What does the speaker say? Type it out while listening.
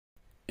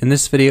In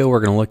this video,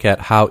 we're going to look at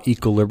how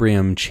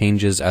equilibrium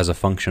changes as a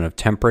function of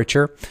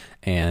temperature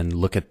and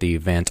look at the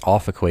Van 't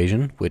Hoff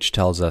equation, which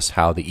tells us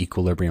how the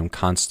equilibrium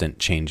constant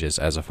changes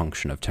as a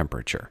function of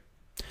temperature.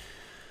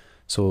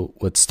 So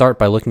let's start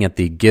by looking at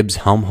the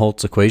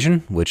Gibbs-Helmholtz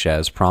equation, which,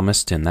 as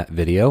promised in that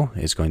video,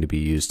 is going to be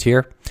used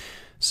here.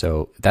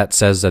 So that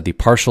says that the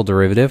partial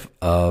derivative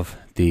of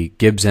the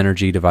Gibbs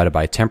energy divided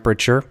by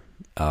temperature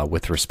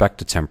with respect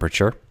to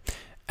temperature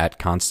at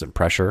constant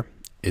pressure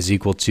is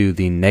equal to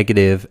the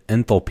negative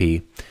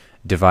enthalpy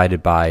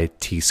divided by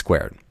T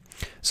squared.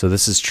 So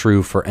this is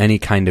true for any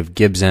kind of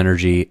Gibbs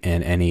energy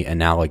and any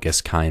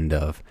analogous kind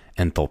of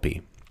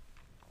enthalpy.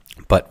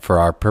 But for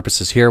our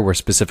purposes here, we're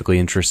specifically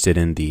interested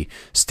in the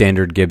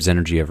standard Gibbs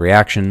energy of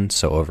reaction.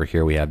 So over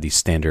here we have the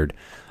standard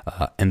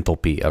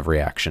enthalpy of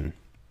reaction.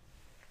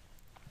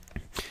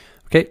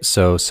 Okay,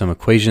 so some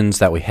equations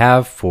that we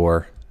have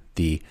for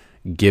the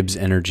Gibbs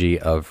energy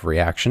of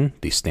reaction,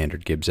 the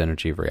standard Gibbs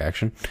energy of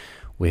reaction.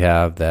 We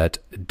have that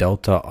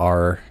delta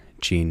R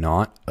G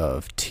naught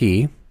of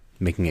T,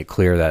 making it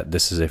clear that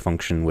this is a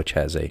function which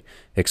has a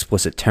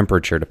explicit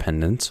temperature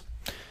dependence,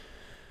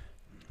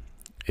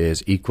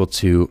 is equal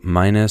to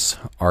minus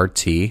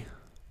RT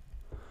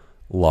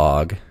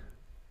log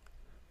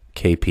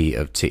Kp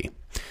of T.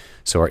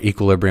 So our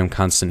equilibrium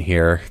constant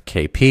here,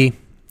 Kp,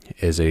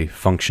 is a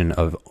function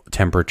of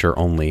temperature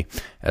only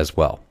as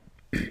well.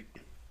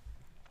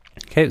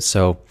 Okay,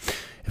 so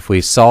if we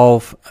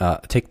solve,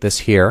 take this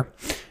here,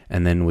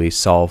 and then we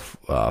solve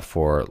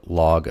for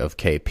log of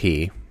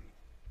Kp,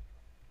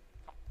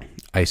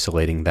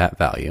 isolating that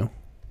value,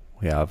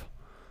 we have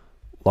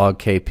log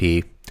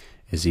Kp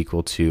is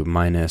equal to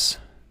minus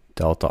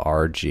delta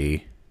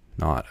Rg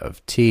naught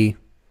of T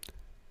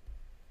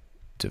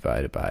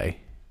divided by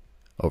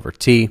over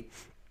T.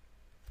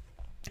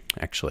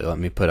 Actually, let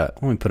me put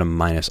a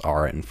minus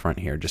R in front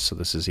here just so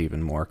this is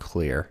even more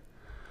clear.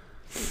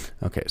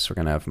 Okay, so we're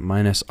going to have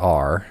minus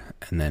R,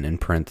 and then in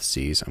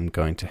parentheses, I'm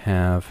going to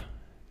have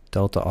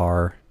delta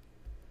R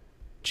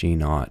G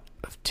naught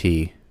of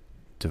T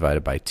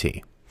divided by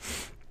T.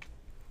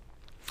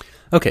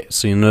 Okay,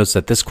 so you'll notice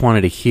that this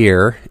quantity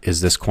here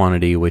is this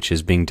quantity which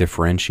is being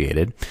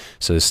differentiated.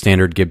 So the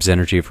standard Gibbs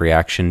energy of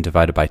reaction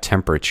divided by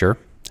temperature.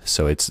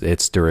 So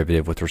it's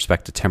derivative with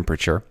respect to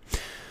temperature.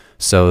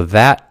 So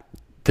that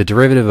the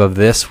derivative of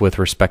this with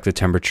respect to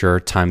temperature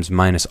times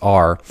minus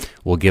R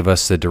will give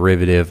us the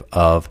derivative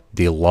of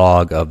the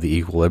log of the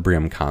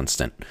equilibrium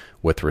constant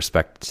with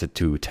respect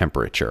to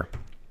temperature.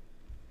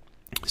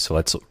 So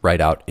let's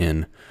write out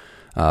in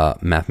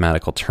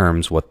mathematical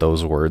terms what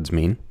those words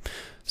mean.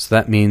 So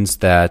that means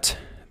that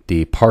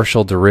the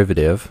partial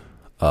derivative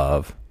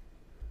of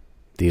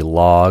the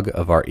log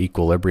of our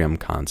equilibrium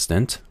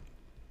constant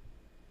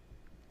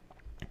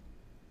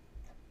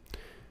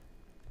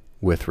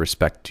with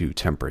respect to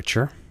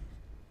temperature,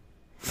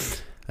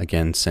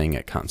 again saying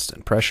at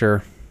constant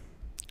pressure,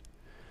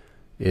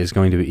 is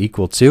going to be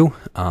equal to,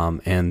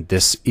 and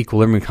this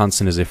equilibrium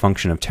constant is a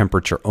function of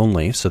temperature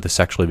only, so this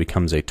actually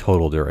becomes a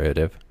total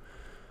derivative.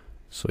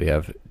 So we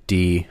have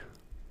d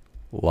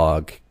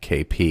log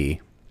Kp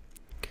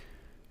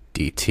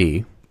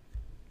dt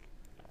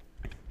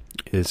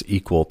is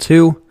equal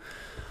to,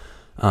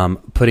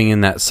 putting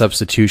in that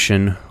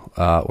substitution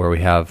where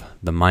we have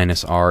the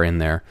minus R in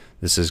there,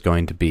 this is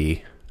going to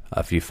be,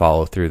 if you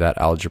follow through that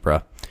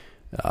algebra,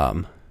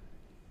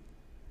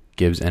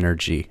 Gibbs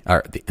energy,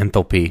 or the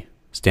enthalpy,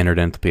 standard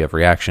enthalpy of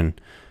reaction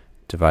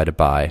divided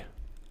by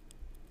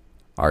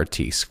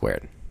RT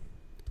squared.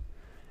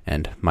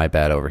 And my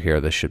bad over here,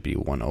 this should be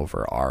 1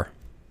 over R.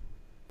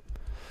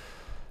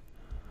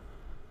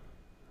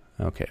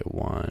 Okay,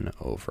 1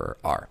 over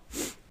R.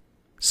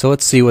 So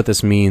let's see what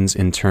this means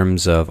in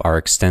terms of our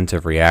extent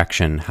of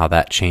reaction, how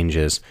that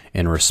changes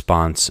in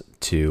response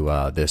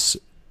to this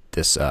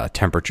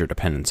temperature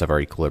dependence of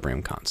our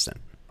equilibrium constant.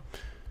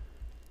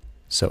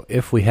 So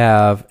if we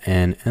have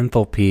an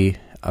enthalpy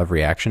of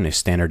reaction, a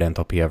standard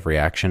enthalpy of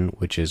reaction,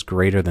 which is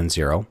greater than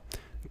 0,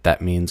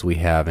 that means we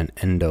have an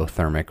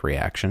endothermic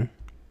reaction.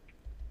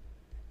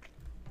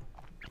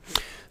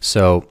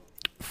 So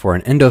for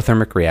an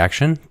endothermic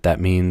reaction,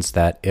 that means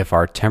that if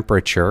our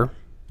temperature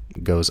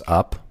goes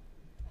up,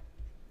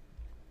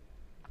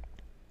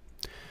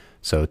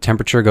 so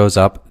temperature goes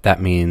up,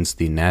 that means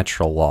the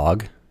natural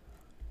log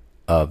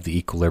of the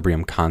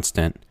equilibrium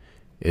constant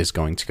is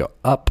going to go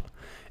up.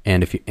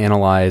 And if you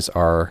analyze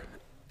our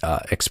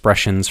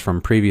expressions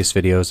from previous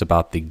videos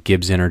about the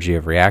Gibbs energy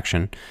of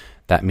reaction,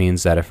 that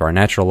means that if our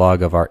natural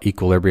log of our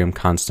equilibrium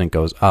constant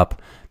goes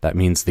up, that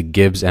means the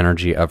Gibbs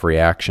energy of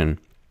reaction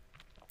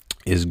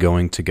is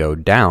going to go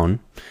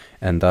down,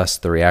 and thus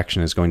the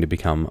reaction is going to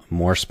become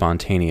more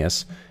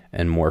spontaneous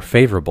and more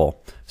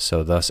favorable.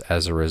 So thus,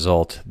 as a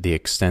result, the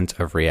extent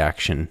of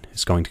reaction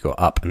is going to go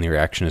up and the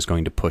reaction is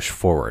going to push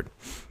forward.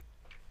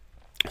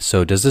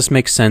 So does this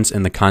make sense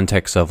in the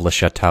context of Le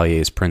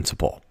Chatelier's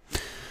principle?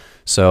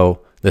 So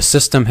the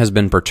system has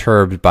been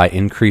perturbed by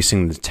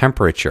increasing the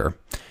temperature,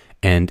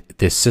 and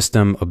this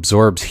system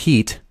absorbs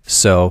heat,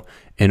 so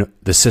and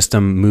the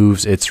system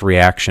moves its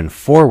reaction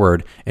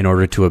forward in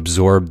order to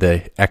absorb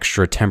the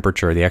extra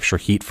temperature, the extra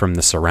heat from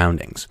the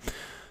surroundings.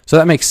 So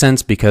that makes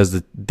sense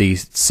because the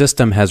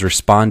system has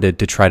responded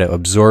to try to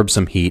absorb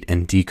some heat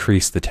and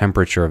decrease the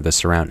temperature of the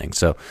surroundings.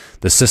 So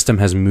the system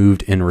has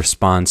moved in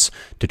response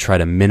to try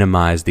to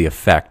minimize the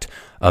effect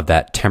of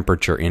that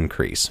temperature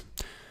increase.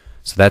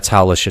 So that's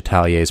how Le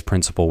Chatelier's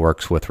principle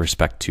works with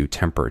respect to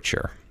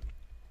temperature.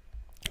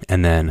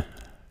 And then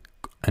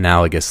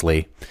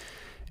analogously,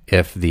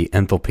 if the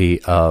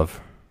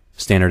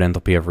standard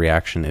enthalpy of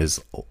reaction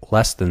is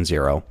less than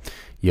 0,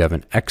 you have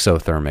an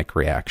exothermic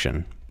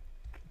reaction.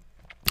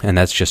 And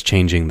that's just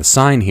changing the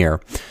sign here.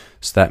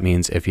 So that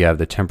means if you have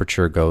the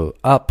temperature go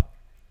up,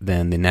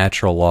 then the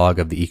natural log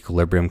of the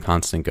equilibrium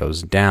constant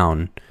goes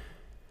down,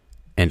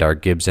 and our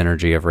Gibbs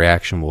energy of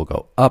reaction will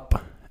go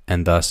up,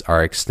 and thus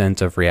our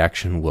extent of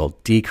reaction will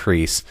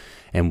decrease,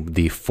 and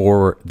the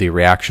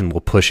reaction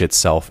will push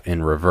itself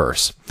in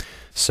reverse.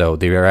 So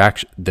the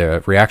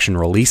reaction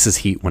releases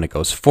heat when it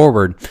goes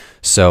forward.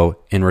 So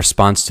in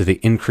response to the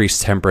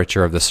increased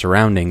temperature of the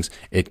surroundings,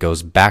 it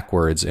goes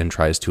backwards and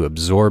tries to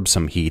absorb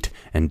some heat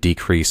and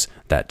decrease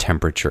that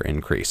temperature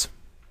increase.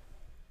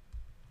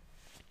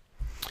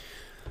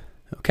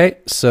 Okay,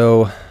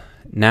 so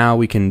now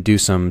we can do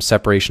some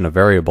separation of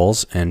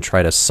variables and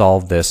try to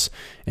solve this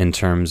in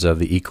terms of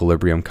the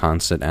equilibrium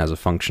constant as a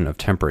function of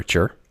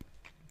temperature.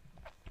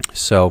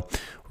 So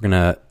we're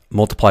going to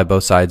multiply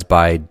both sides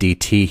by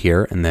dt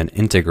here and then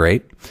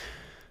integrate.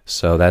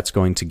 So that's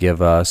going to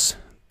give us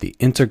the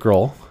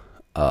integral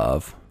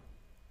of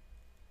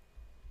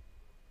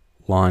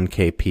ln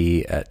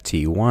Kp at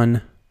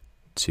T1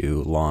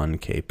 to ln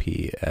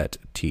Kp at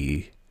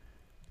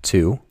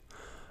T2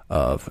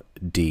 of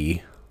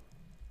d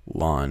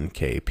ln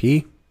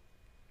Kp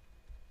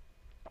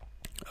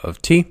of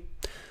T,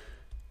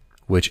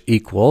 which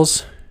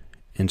equals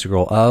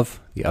integral of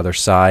the other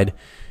side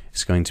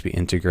is going to be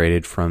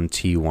integrated from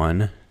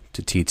T1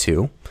 to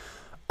T2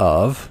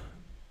 of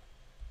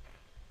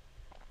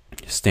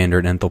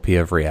standard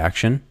enthalpy of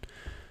reaction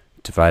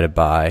divided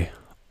by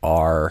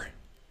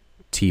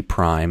RT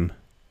prime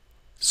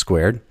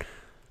squared.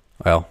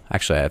 Well,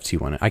 actually I have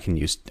T1. I can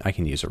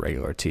use a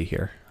regular T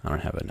here. I don't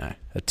have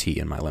a T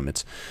in my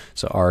limits.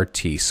 So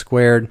RT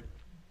squared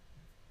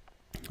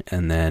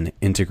and then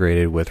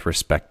integrated with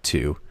respect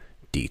to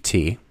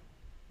dt.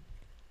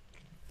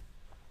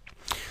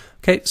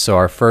 Okay, so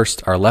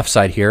our left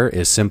side here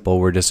is simple.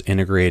 We're just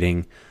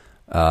integrating,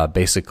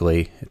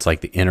 basically, it's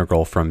like the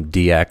integral from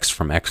dx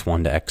from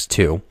x1 to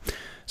x2.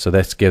 So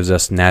this gives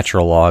us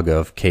natural log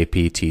of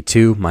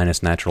kpt2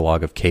 minus natural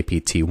log of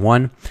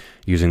kpt1.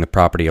 Using the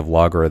property of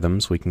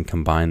logarithms, we can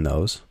combine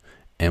those,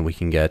 and we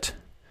can get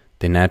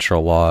the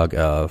natural log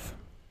of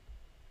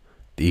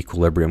the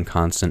equilibrium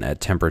constant at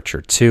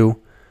temperature 2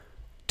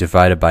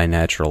 divided by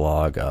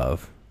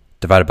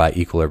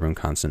equilibrium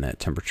constant at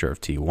temperature of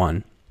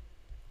T1.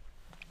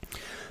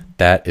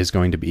 That is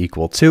going to be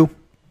equal to,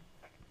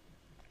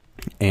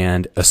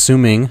 and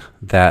assuming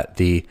that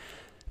the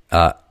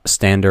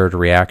standard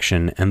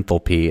reaction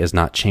enthalpy is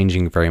not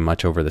changing very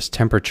much over this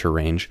temperature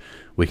range,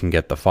 we can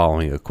get the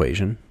following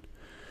equation.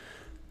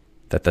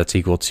 That's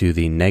equal to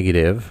the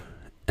negative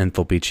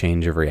enthalpy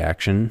change of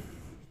reaction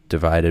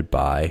divided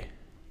by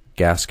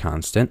gas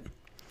constant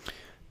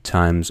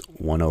times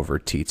 1 over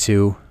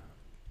T2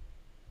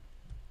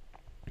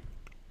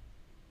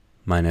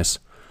 minus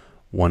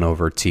 1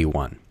 over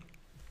T1.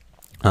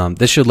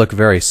 This should look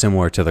very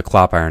similar to the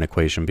Klopp-Iron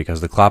equation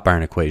because the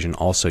Klopp-Iron equation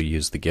also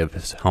used the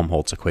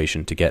Gibbs-Helmholtz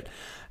equation to get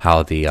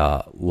how the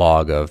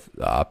log of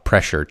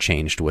pressure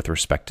changed with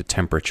respect to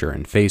temperature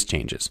and phase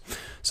changes.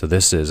 So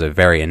this is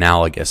very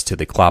analogous to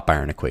the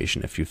Klopp-Iron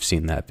equation if you've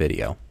seen that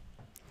video.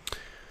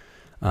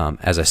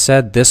 As I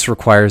said, this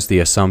requires the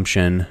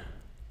assumption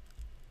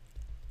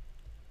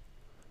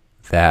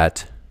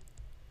that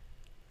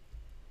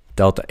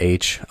delta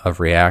H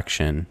of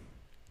reaction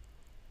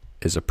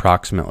is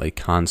approximately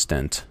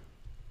constant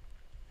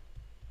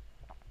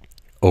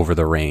over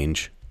the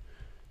range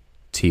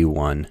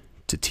T1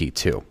 to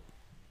T2.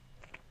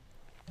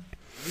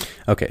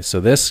 Okay, so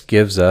this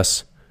gives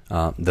us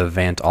the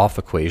Van't Hoff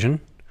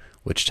equation,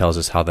 which tells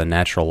us how the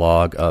natural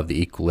log of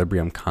the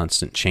equilibrium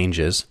constant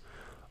changes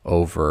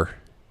over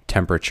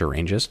temperature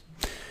ranges.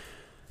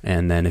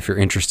 And then if you're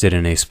interested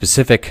in a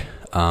specific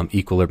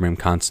equilibrium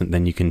constant,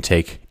 then you can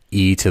take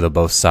e to the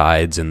both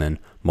sides and then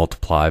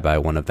multiply by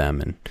one of them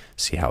and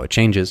see how it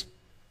changes.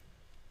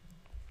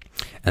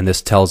 And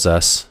this tells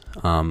us,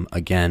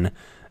 again,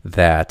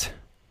 that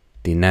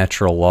the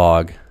natural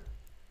log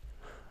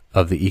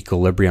of the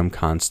equilibrium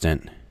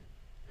constant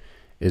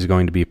is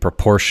going to be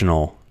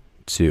proportional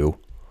to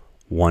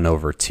 1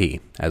 over t,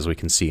 as we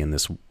can see in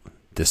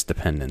this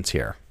dependence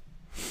here.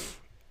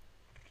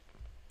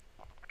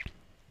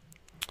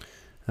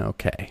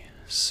 Okay,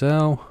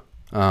 so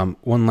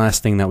one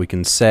last thing that we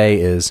can say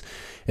is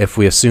if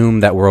we assume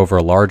that we're over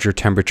a larger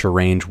temperature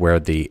range where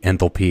the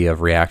enthalpy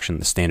of reaction,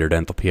 the standard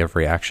enthalpy of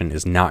reaction,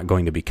 is not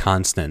going to be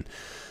constant,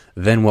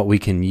 then what we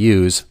can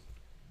use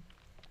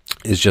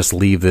is just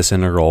leave this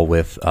integral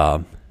with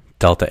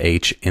delta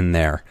H in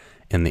there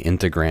in the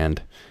integrand,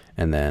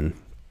 and then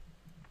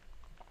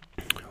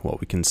what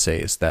we can say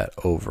is that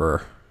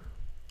over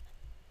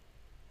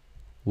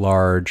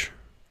large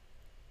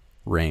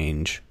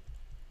range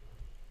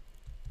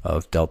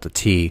of delta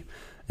t,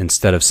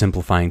 instead of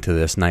simplifying to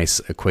this nice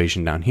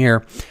equation down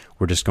here,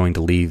 we're just going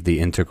to leave the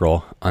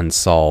integral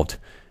unsolved.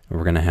 And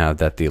we're going to have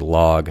that the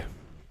log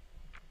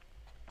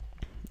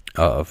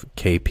of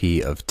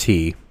Kp of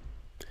t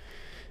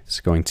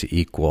is going to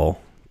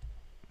equal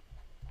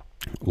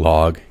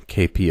log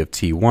Kp of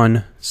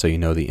T1. So you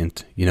know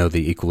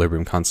the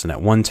equilibrium constant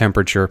at one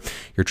temperature.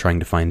 You're trying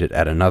to find it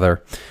at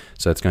another.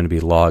 So it's going to be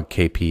log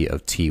Kp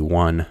of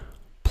T1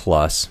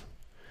 plus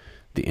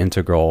the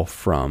integral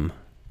from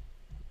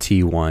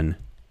T1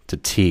 to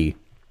T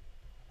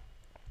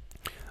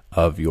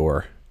of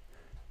your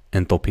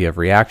enthalpy of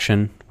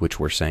reaction, which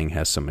we're saying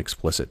has some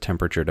explicit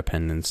temperature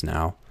dependence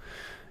now,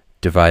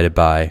 divided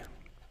by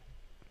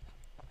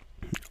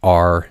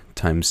R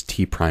times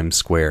T prime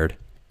squared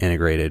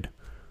integrated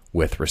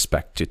with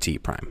respect to T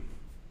prime.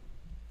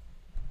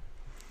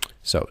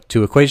 So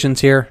two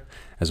equations here.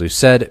 As we've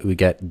said, we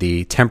get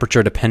the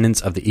temperature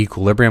dependence of the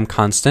equilibrium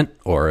constant,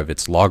 or of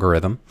its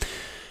logarithm,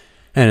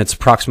 and it's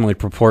approximately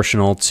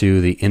proportional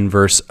to the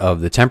inverse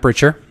of the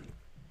temperature.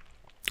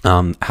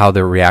 How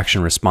the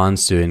reaction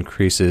responds to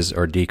increases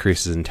or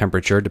decreases in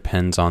temperature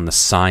depends on the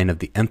sign of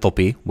the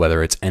enthalpy,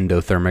 whether it's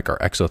endothermic or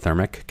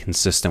exothermic,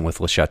 consistent with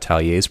Le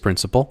Chatelier's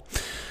principle.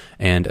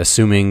 And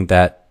assuming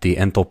that the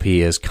enthalpy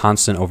is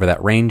constant over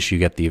that range, you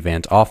get the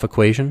Van't-Hoff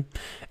equation.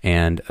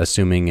 And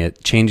assuming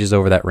it changes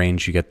over that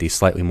range, you get the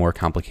slightly more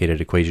complicated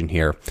equation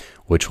here,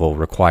 which will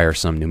require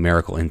some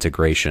numerical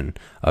integration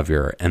of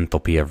your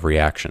enthalpy of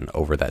reaction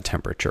over that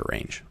temperature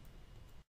range.